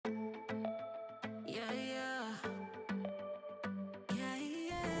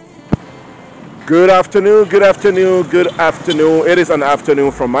Good afternoon, good afternoon, good afternoon. It is an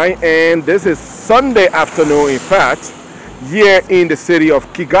afternoon from my end. This is Sunday afternoon, in fact, here in the city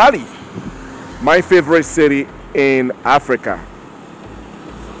of Kigali, my favorite city in Africa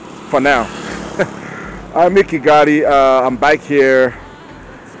for now. I'm in Kigali. I'm back here.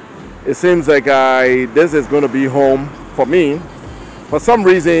 It seems like this is going to be home for me. For some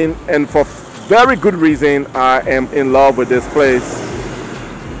reason, and for very good reason, I am in love with this place.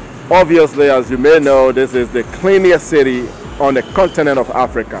 Obviously, as you may know, this is the cleanest city on the continent of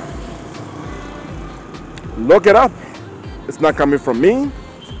Africa. Look it up. It's not coming from me.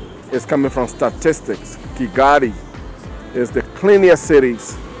 It's coming from statistics. Kigali is the cleanest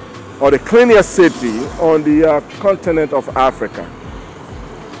cities, or the cleanest city on the continent of Africa.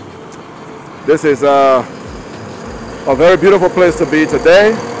 This is a very beautiful place to be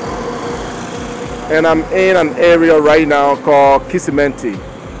today. And I'm in an area right now called Kisimenti.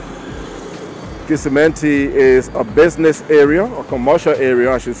 Kisimenti is a business area, a commercial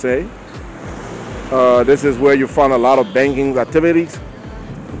area, I should say. This is where you find a lot of banking activities,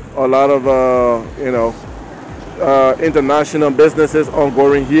 a lot of international businesses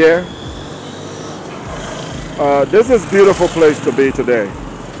ongoing here. This is a beautiful place to be today.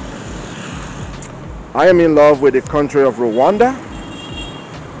 I am in love with the country of Rwanda.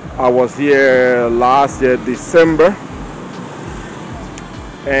 I was here last year, December,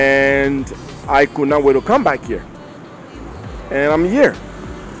 and I could not wait to come back here. And I'm here.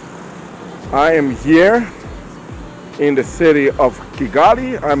 I am here in the city of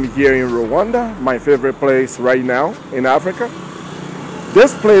Kigali. I'm here in Rwanda, my favorite place right now in Africa.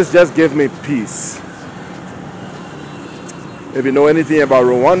 This place just gives me peace. If you know anything about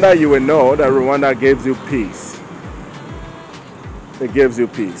Rwanda, you will know that Rwanda gives you peace. It gives you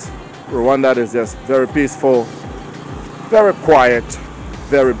peace. Rwanda is just very peaceful, very quiet,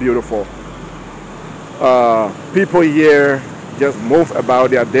 very beautiful. People here just move about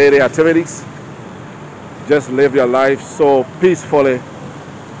their daily activities, just live their life so peacefully.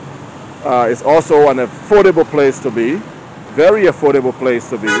 It's also an affordable place to be, very affordable place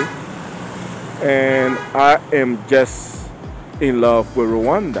to be. And I am just in love with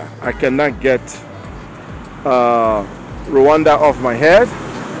Rwanda. I cannot get Rwanda off my head.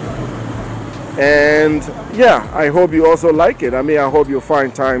 And yeah, I hope you also like it. I hope you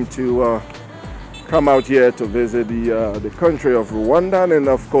find time to come out here to visit the country of Rwanda, and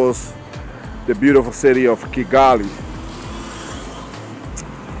of course the beautiful city of Kigali.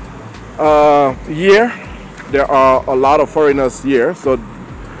 Here there are a lot of foreigners here, so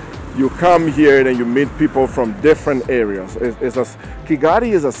you come here and you meet people from different areas.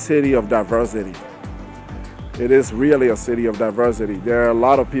 Kigali is a city of diversity. It is really a city of diversity. There are a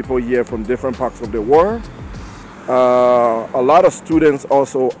lot of people here from different parts of the world. A lot of students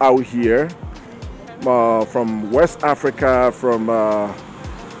also out here from West Africa, from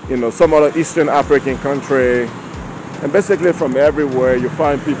some other Eastern African country, and basically from everywhere. You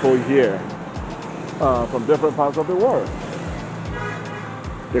find people here from different parts of the world.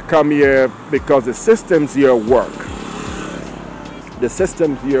 They come here because the systems here work. The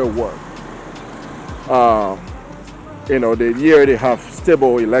systems here work. They have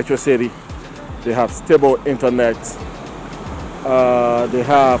stable electricity, they have stable internet, they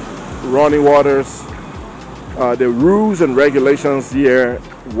have running waters. The rules and regulations here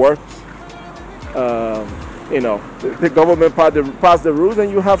work. The government pass the rules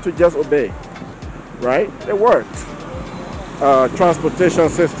and you have to just obey, right? It works. Transportation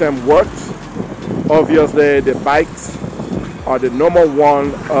system works. Obviously, the bikes are the number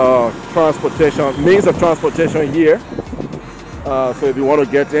one means of transportation here. So if you want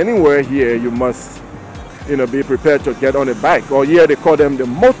to get anywhere here, you must, be prepared to get on a bike. Or here they call them the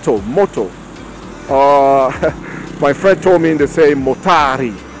moto. My friend told me they say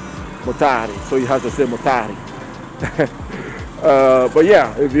motari. So you have to say motari. But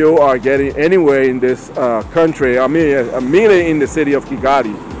yeah, if you are getting anywhere in this country, mainly in the city of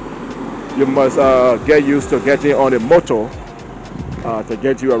Kigali, you must get used to getting on a moto to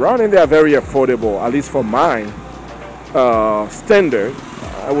get you around, and they are very affordable. At least for mine standard,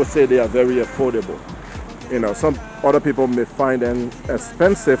 I would say they are very affordable. Some other people may find them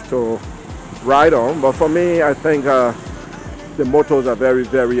expensive to ride on, but for me, I think the motos are very,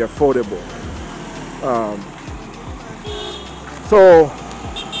 very affordable. So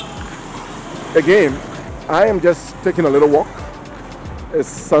again, I am just taking a little walk. It's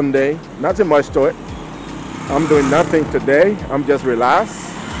Sunday, nothing much to it. I'm doing nothing today. I'm just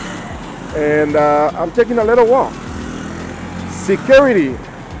relaxed, and I'm taking a little walk. Security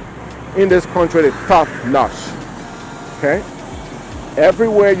in this country is top notch. Okay,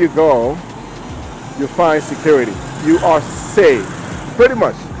 everywhere you go, you find security. You are safe, pretty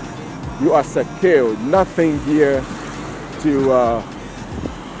much. You are secure. Nothing here to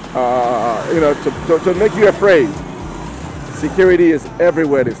to make you afraid. Security is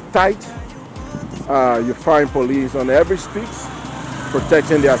everywhere. It's tight. You find police on every street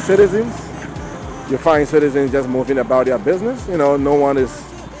protecting their citizens. You find citizens just moving about their business. No one is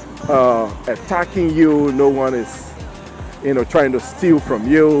attacking you. No one is, trying to steal from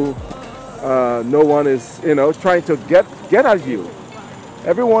you. No one is, trying to get at you.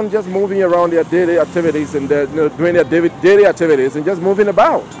 Everyone just moving around their daily activities and doing their daily activities and just moving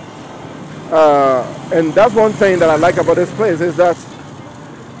about. And that's one thing that I like about this place is that,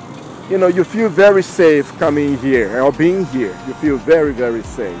 you feel very safe coming here or being here. You feel very, very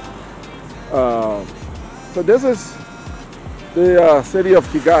safe. So this is the city of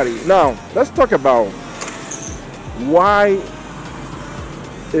Kigali. Now, let's talk about why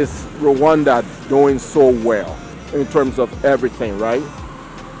is Rwanda doing so well in terms of everything, right?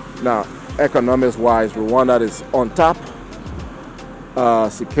 Now, economics-wise, Rwanda is on top.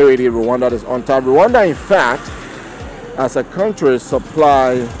 Security, Rwanda is on top. Rwanda, in fact, as a country,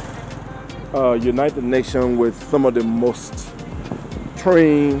 supply United Nations with some of the most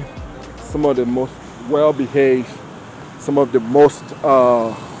trained, some of the most well-behaved, some of the most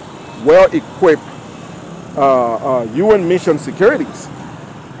well-equipped UN mission securities.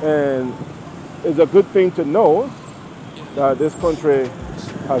 And it's a good thing to know that this country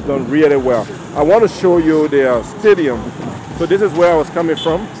has done really well. I want to show you their stadium. So this is where I was coming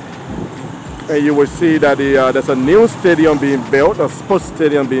from. And you will see that there's a new stadium being built, a sports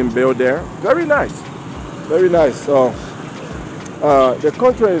stadium being built there. Very nice. Very nice. So the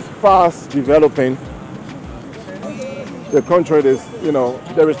country is fast developing. The country is,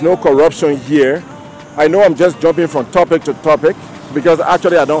 there is no corruption here. I know I'm just jumping from topic to topic because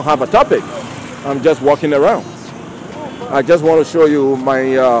actually I don't have a topic. I'm just walking around. I just want to show you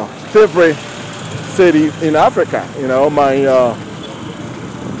my favorite city in Africa.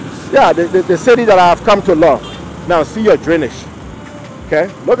 The city that I have come to love. Now see your drainage. Okay,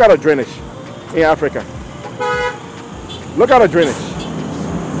 look at the drainage in Africa. Look at the drainage.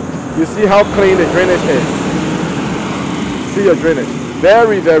 You see how clean the drainage is. See your drainage.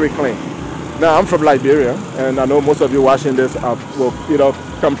 Very, very clean. Now I'm from Liberia, and I know most of you watching this will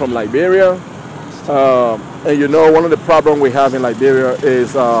come from Liberia. And one of the problems we have in Liberia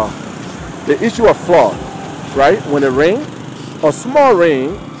is the issue of flood, right? When it rains, a small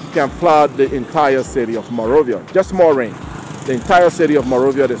rain can flood the entire city of Monrovia. Just small rain. The entire city of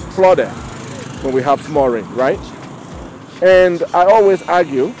Monrovia is flooded when we have small rain, right? And I always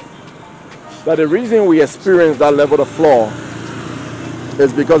argue that the reason we experience that level of flood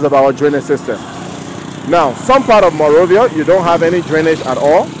is because of our drainage system. Now, some part of Monrovia, you don't have any drainage at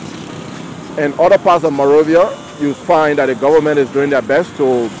all. In other parts of Monrovia, you find that the government is doing their best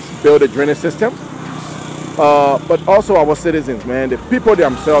to build a drainage system. But also our citizens, man, the people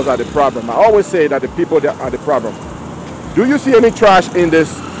themselves are the problem. I always say that the people are the problem. Do you see any trash in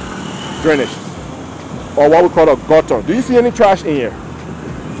this drainage? Or what we call a gutter? Do you see any trash in here?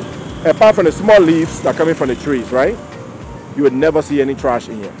 Apart from the small leaves that are coming from the trees, right? You would never see any trash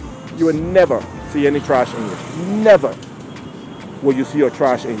in here. You would never see any trash in here. Never will you see your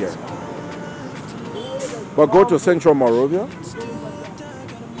trash in here. But go to Central Monrovia,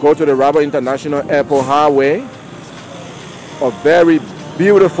 go to the Rwanda International Airport Highway, a very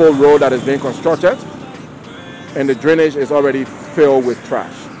beautiful road that is being constructed, and the drainage is already filled with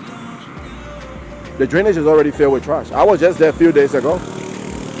trash. The drainage is already filled with trash. I was just there a few days ago.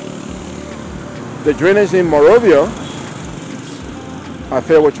 The drainage in Monrovia are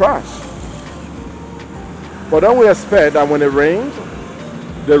filled with trash. But don't we expect that when it rains,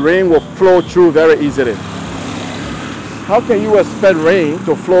 the rain will flow through very easily? How can you expect rain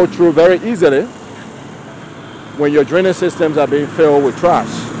to flow through very easily when your drainage systems are being filled with trash?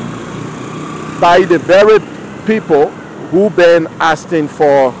 By the very people who've been asking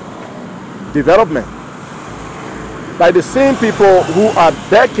for development. By the same people who are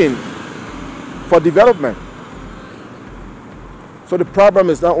begging for development. So the problem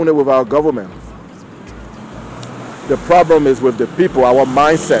is not only with our government. The problem is with the people, our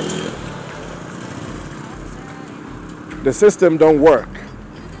mindset. The system don't work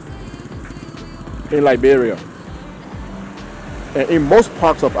in Liberia. And in most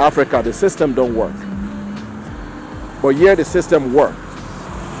parts of Africa, the system don't work. But here the system works.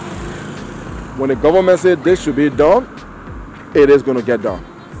 When the government said this should be done, it is going to get done.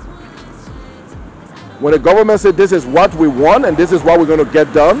 When the government said this is what we want and this is what we're going to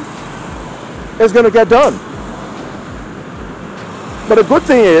get done, it's going to get done. But the good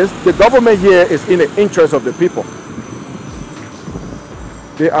thing is, the government here is in the interest of the people.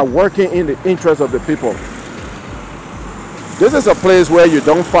 They are working in the interest of the people. This is a place where you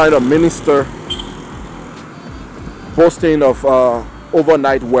don't find a minister boasting of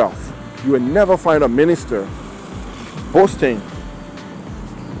overnight wealth. You will never find a minister boasting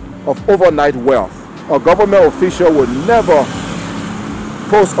of overnight wealth. A government official will never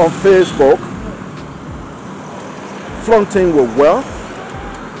post on Facebook flaunting with wealth,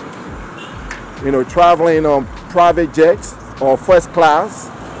 traveling on private jets or first class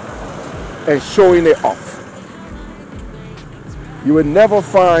and showing it off. You will never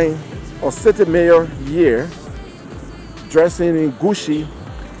find a city mayor here dressing in Gucci,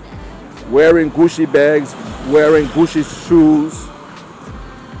 wearing Gucci bags, wearing Gucci shoes,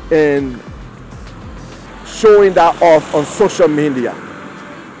 and showing that off on social media.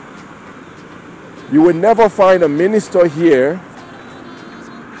 You will never find a minister here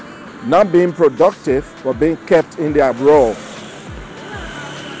not being productive but being kept in their role.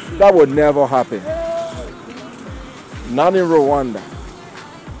 That would never happen. Not in Rwanda.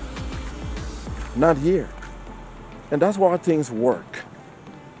 Not here. And that's why things work.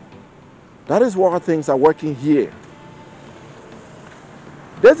 That is why things are working here.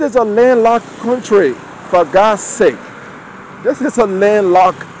 This is a landlocked country, for God's sake. This is a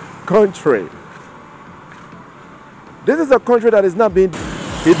landlocked country. This is a country that is not being...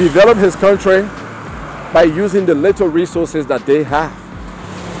 He developed his country by using the little resources that they have.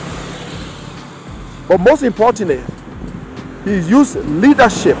 But most importantly, he used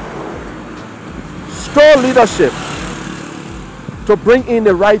leadership, strong leadership, to bring in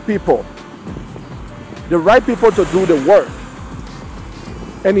the right people to do the work,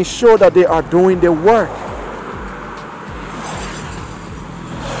 and ensure that they are doing the work.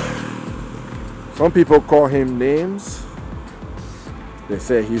 Some people call him names. They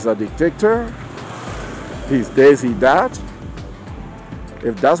say he's a dictator, he's this, he that.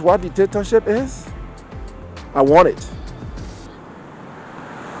 If that's what dictatorship is, I want it.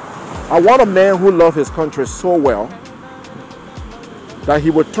 I want a man who loves his country so well that he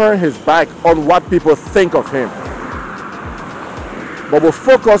would turn his back on what people think of him, but will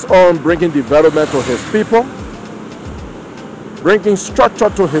focus on bringing development to his people, bringing structure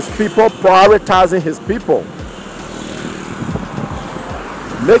to his people, prioritizing his people,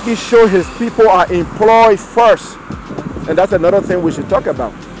 making sure his people are employed first. And that's another thing we should talk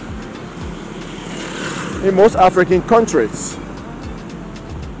about. In most African countries,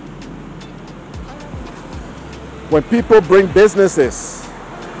 when people bring businesses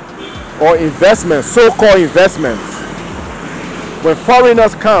or investments, so-called investments, when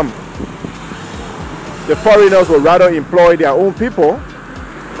foreigners come, the foreigners will rather employ their own people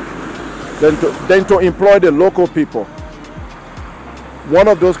than to employ the local people. One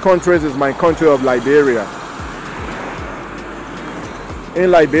of those countries is my country of Liberia. In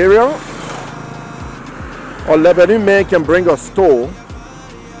Liberia, a Lebanese man can bring a store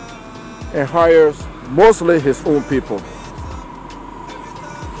and hires mostly his own people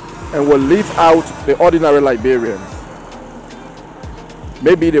and will leave out the ordinary Liberians.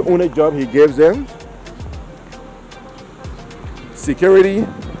 Maybe the only job he gives them, security,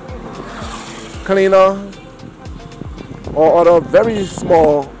 cleaner, or other very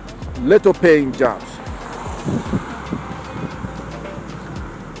small, little paying jobs.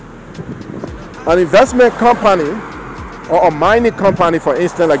 An investment company or a mining company, for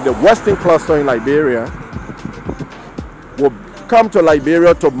instance, like the Western Cluster in Liberia, will come to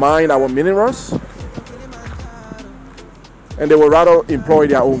Liberia to mine our minerals, and they will rather employ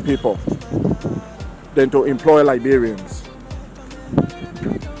their own people than to employ Liberians.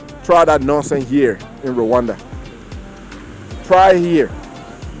 Try that nonsense here in Rwanda. Try here.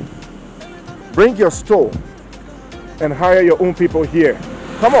 Bring your store and hire your own people here.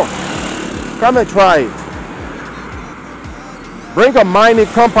 Come on, come and try it. Bring a mining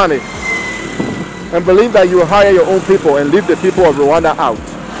company and believe that you will hire your own people and leave the people of Rwanda out.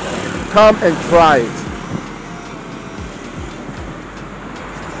 Come and try it.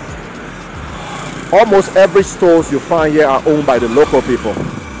 Almost every stores you find here are owned by the local people.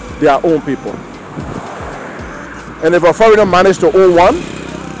 They are own people. And if a foreigner managed to own one,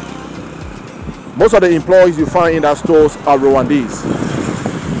 most of the employees you find in that stores are Rwandese.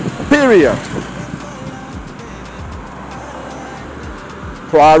 Period.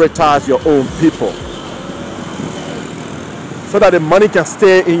 Prioritize your own people so that the money can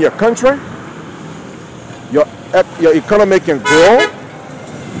stay in your country, your economy can grow.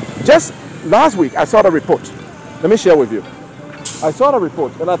 Just last week I saw the report. Let me share with you. I saw the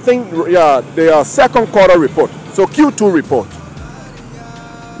report, and I think the second quarter report, so Q2 report.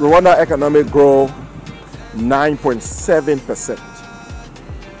 Rwanda economic growth 9.7%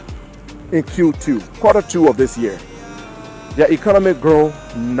 in Q2, quarter two of this year. Their economic growth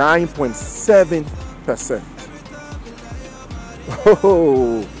 9.7%.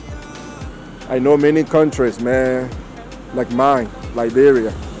 Oh, I know many countries, man, like mine,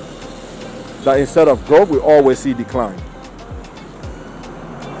 Liberia, that instead of growth, we always see decline.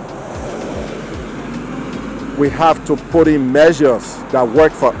 We have to put in measures that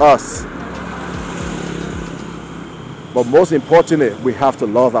work for us. But most importantly, we have to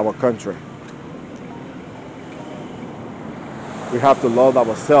love our country. We have to love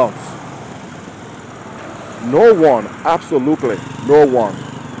ourselves. No one, absolutely no one,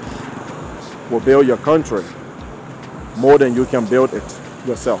 will build your country more than you can build it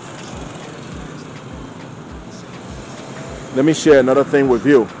yourself. Let me share another thing with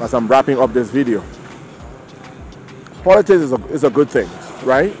you as I'm wrapping up this video. Politics is a good thing,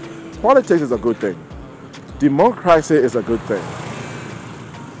 right? Politics is a good thing. Democracy is a good thing.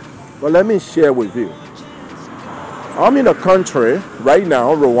 But let me share with you. I'm in a country right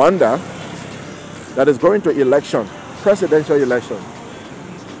now, Rwanda, that is going to election, presidential election,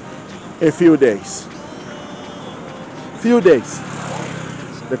 in few days.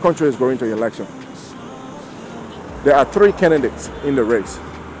 The country is going to election. There are 3 candidates in the race.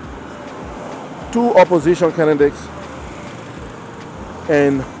 2 opposition candidates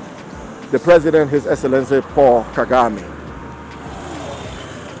and the president, His Excellency Paul Kagame.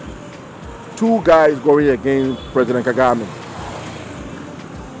 2 guys going against President Kagame.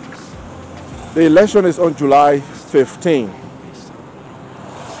 The election is on July 15.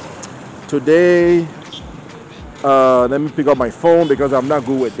 Today, let me pick up my phone because I'm not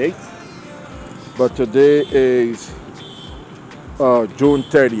good with dates. But today is June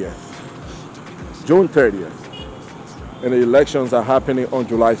 30th. June 30th. And the elections are happening on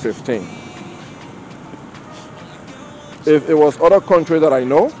July 15th. If it was other countries that I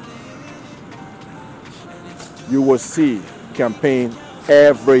know, you will see campaign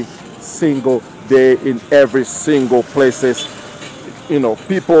every single day in every single places. You know,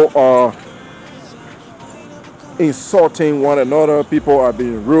 people are insulting one another, people are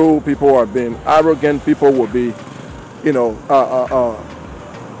being rude, people are being arrogant, people will be, you know,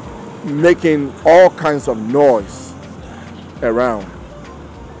 making all kinds of noise around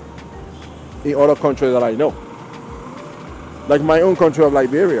in other countries that I know. Like my own country of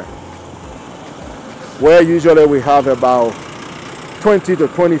Liberia, where usually we have about 20 to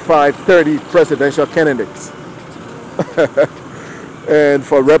 25, 30 presidential candidates. And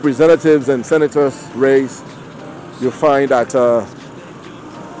for representatives and senators race, you find that,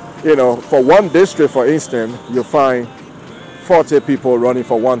 you know, for one district, for instance, you find 40 people running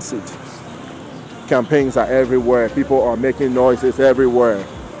for one seat. Campaigns are everywhere. People are making noises everywhere,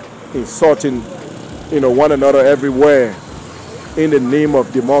 insulting, you know, one another everywhere in the name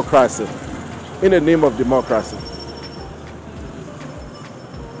of democracy. In the name of democracy.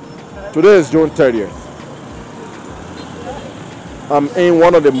 Today is June 30th. I'm in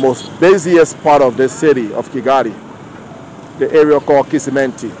one of the most busiest part of the city of Kigali, the area called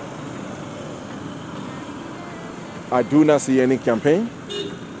Kisimenti. I do not see any campaign.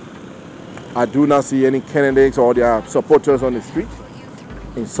 I do not see any candidates or their supporters on the street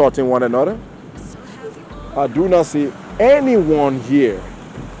insulting one another. I do not see anyone here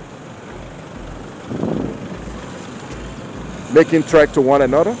making threat to one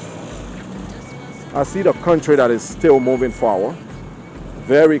another. I see the country that is still moving forward.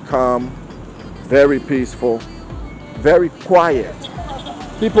 Very calm, very peaceful, very quiet.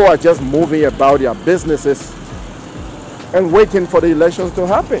 People are just moving about their businesses and waiting for the elections to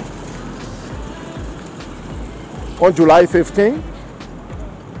happen. On July 15,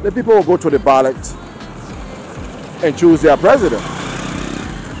 the people will go to the ballot and choose their president.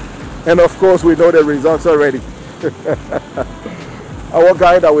 And of course, we know the results already. Our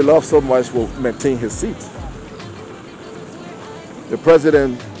guy that we love so much will maintain his seat. The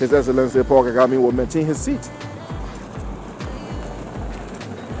president, His Excellency Paul Kagame, will maintain his seat.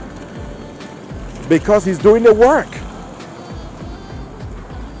 Because he's doing the work.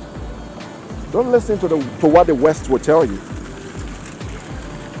 Don't listen to what the West will tell you.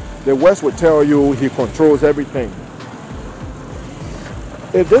 The West will tell you he controls everything.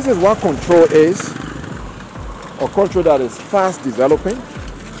 If this is what control is, a country that is fast developing,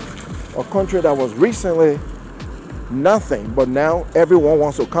 a country that was recently nothing, but now everyone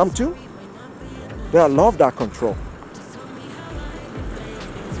wants to come to, then I love that control.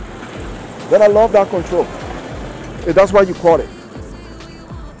 Then I love that control. If that's why you call it.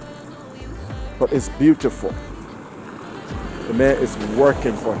 But it's beautiful. The man is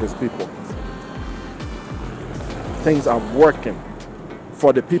working for his people. Things are working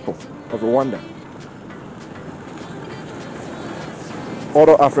for the people of Rwanda.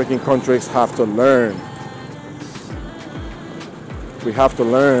 Other African countries have to learn. We have to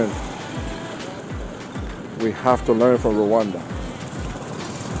learn. We have to learn from Rwanda.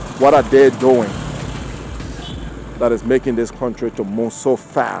 What are they doing that is making this country to move so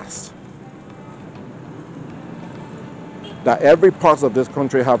fast? That every part of this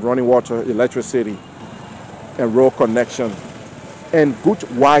country have running water, electricity, and road connection, and good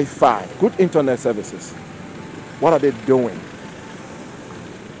Wi-Fi, good internet services. What are they doing?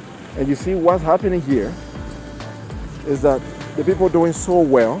 And you see what's happening here is that the people doing so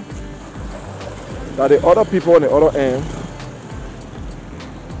well that the other people on the other end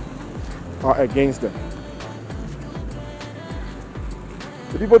are against them.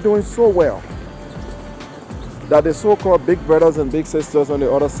 The people doing so well that the so-called big brothers and big sisters on the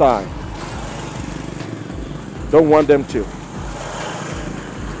other side don't want them to.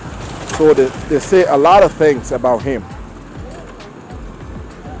 So they say a lot of things about him.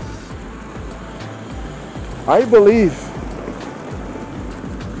 I believe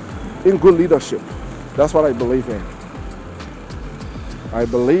in good leadership. That's what I believe in. I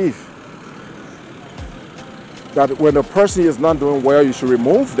believe that when a person is not doing well, you should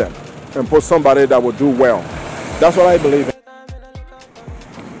remove them and put somebody that will do well. That's what I believe in.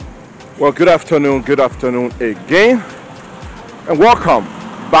 Well, good afternoon again, and welcome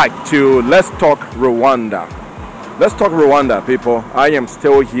back to Let's Talk Rwanda. Let's Talk Rwanda, people. I am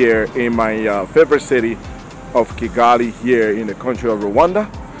still here in my favorite city of Kigali, here in the country of Rwanda.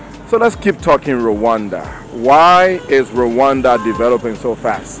 So let's keep talking Rwanda. Why is Rwanda developing so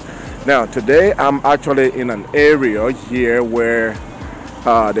fast? Now, today I'm actually in an area here where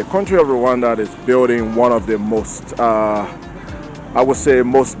the country of Rwanda is building one of the most, I would say,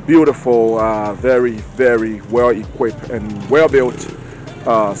 most beautiful, very, very well equipped and well built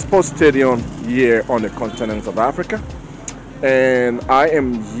sports stadium here on the continent of Africa. And I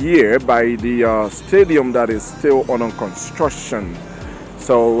am here by the stadium that is still under construction.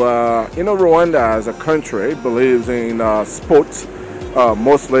 So, Rwanda as a country believes in sports.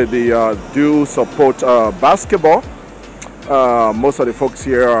 Mostly they do support basketball. Most of the folks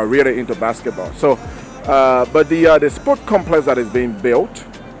here are really into basketball. So, but the sport complex that is being built,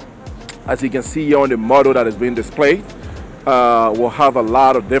 as you can see here on the model that is being displayed, will have a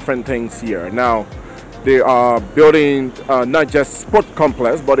lot of different things here. Now, they are building not just sport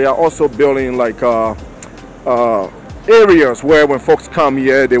complex, but they are also building like areas where when folks come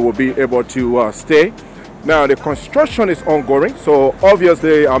here, they will be able to stay. Now, the construction is ongoing, so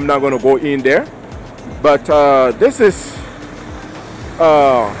obviously I'm not going to go in there. But this is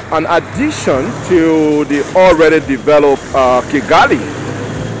an addition to the already developed Kigali.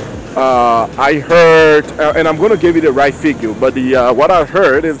 I heard, and I'm going to give you the right figure, but what I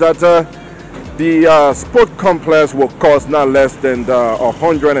heard is that the sport complex will cost not less than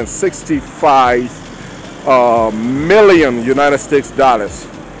 165 million United States dollars.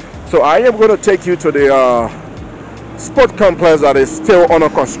 So I am going to take you to the sport complex that is still under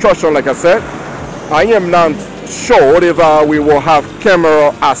construction. Like I said, I am not sure if we will have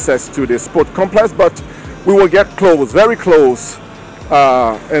camera access to the sport complex, but we will get close, very close,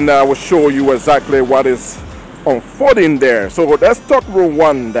 and I will show you exactly what is unfolding there. So let's talk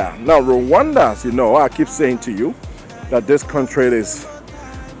Rwanda. Now, Rwanda, as you know, I keep saying to you that this country is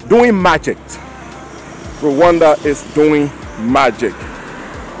doing magic. Rwanda is doing magic.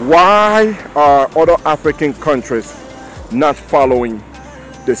 Why are other African countries not following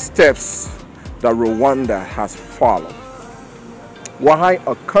the steps that Rwanda has followed? Why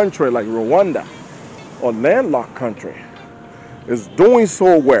a country like Rwanda, a landlocked country, is doing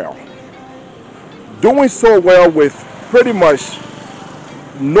so well with pretty much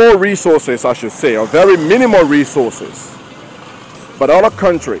no resources, I should say, or very minimal resources, but other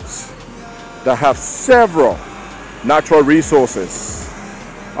countries that have several natural resources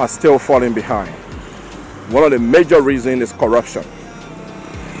are still falling behind? One of the major reasons is corruption.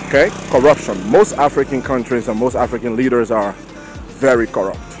 Okay, corruption. Most African countries and most African leaders are very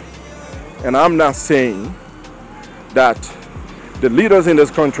corrupt. And I'm not saying that the leaders in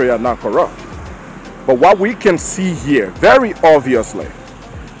this country are not corrupt. But what we can see here, very obviously,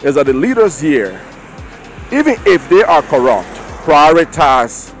 is that the leaders here, even if they are corrupt,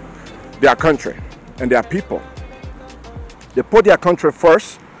 prioritize their country and their people. They put their country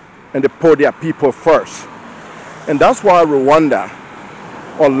first and they put their people first. And that's why Rwanda,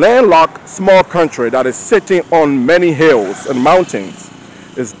 a landlocked small country that is sitting on many hills and mountains,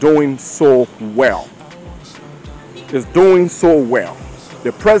 is doing so well. is doing so well.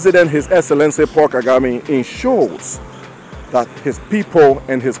 The president, His Excellency Paul Kagame, ensures that his people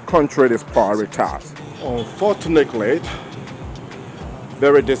and his country is prioritized. Unfortunately,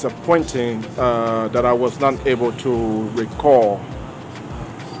 very disappointing that I was not able to recall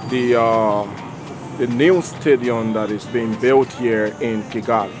the new stadium that is being built here in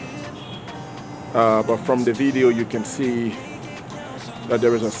Kigali. But from the video you can see that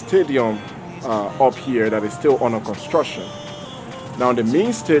there is a stadium up here that is still under construction. Now the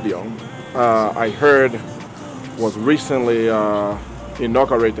main stadium, I heard, was recently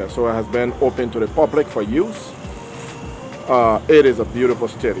inaugurated, so it has been open to the public for use. It is a beautiful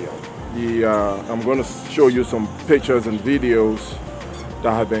stadium. I'm going to show you some pictures and videos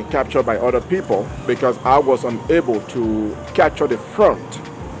that have been captured by other people because I was unable to capture the front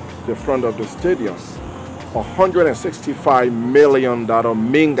of the stadium. $165 million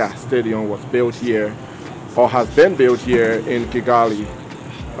Minga Stadium was built here, or has been built here in Kigali,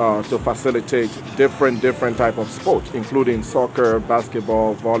 to facilitate different type of sports, including soccer,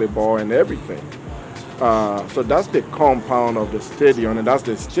 basketball, volleyball, and everything. So that's the compound of the stadium, and that's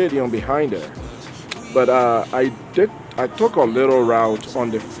the stadium behind there. But I took a little route on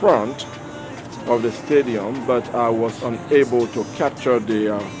the front of the stadium, but I was unable to capture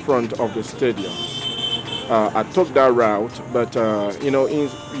the front of the stadium. I took that route, but you know,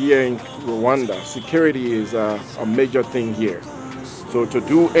 here in Rwanda, security is a major thing here. So to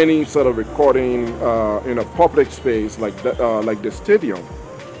do any sort of recording in a public space like the stadium,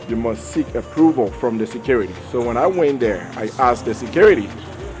 you must seek approval from the security. So when I went there, I asked the security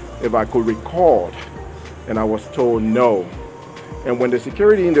if I could record, and I was told no. And when the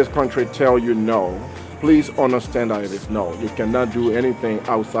security in this country tell you no, please understand that it is no. You cannot do anything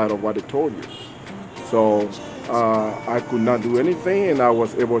outside of what they told you. So I could not do anything, and I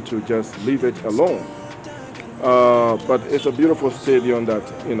was able to just leave it alone. But it's a beautiful stadium that,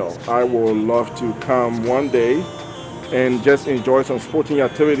 you know, I would love to come one day and just enjoy some sporting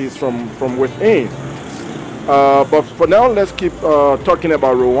activities from within. But for now, let's keep talking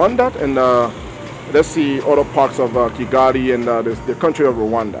about Rwanda, and let's see other parts of Kigali and the country of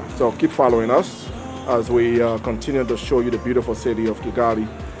Rwanda. So keep following us as we continue to show you the beautiful city of Kigali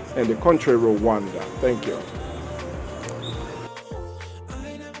and the country Rwanda. Thank you.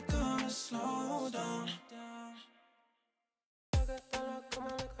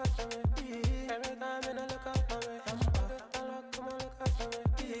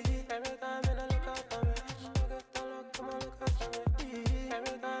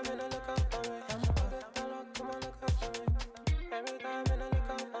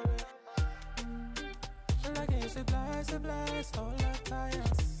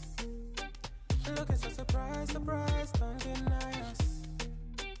 Looking so surprised, don't deny us.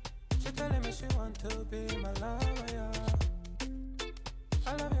 She telling me she want to be my lover, yeah.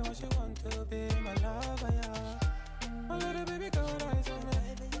 I love you when she want to be my lover, yeah. My little baby go rise on me,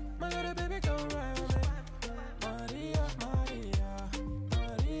 my little baby go ride on me. Maria, Maria,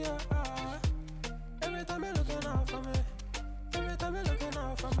 Maria, ah. Every time you're looking out for me, every time you're looking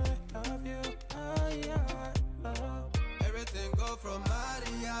out for me. Love you, ah, yeah, love. Everything go from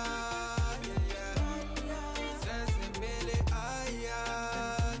Maria.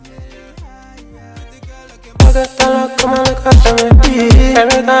 Come on, look after me.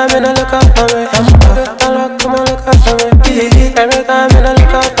 Every time when I look after me, come on, look after me. Every time when I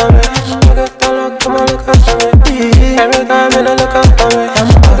look after me, come on, look after me. Every time when I look after me,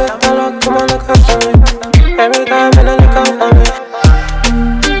 come on, look after me. Every time when I look after me,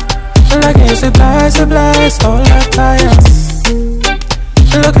 like you surprise, all the tires.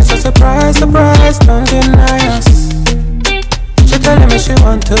 Looking so surprised, don't deny us. She telling me she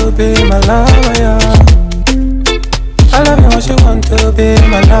want to be my lover, yeah. I love you when she want to be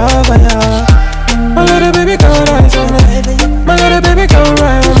my lover, yeah. My little baby go rise on me, my little baby go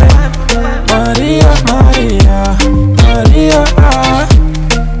ride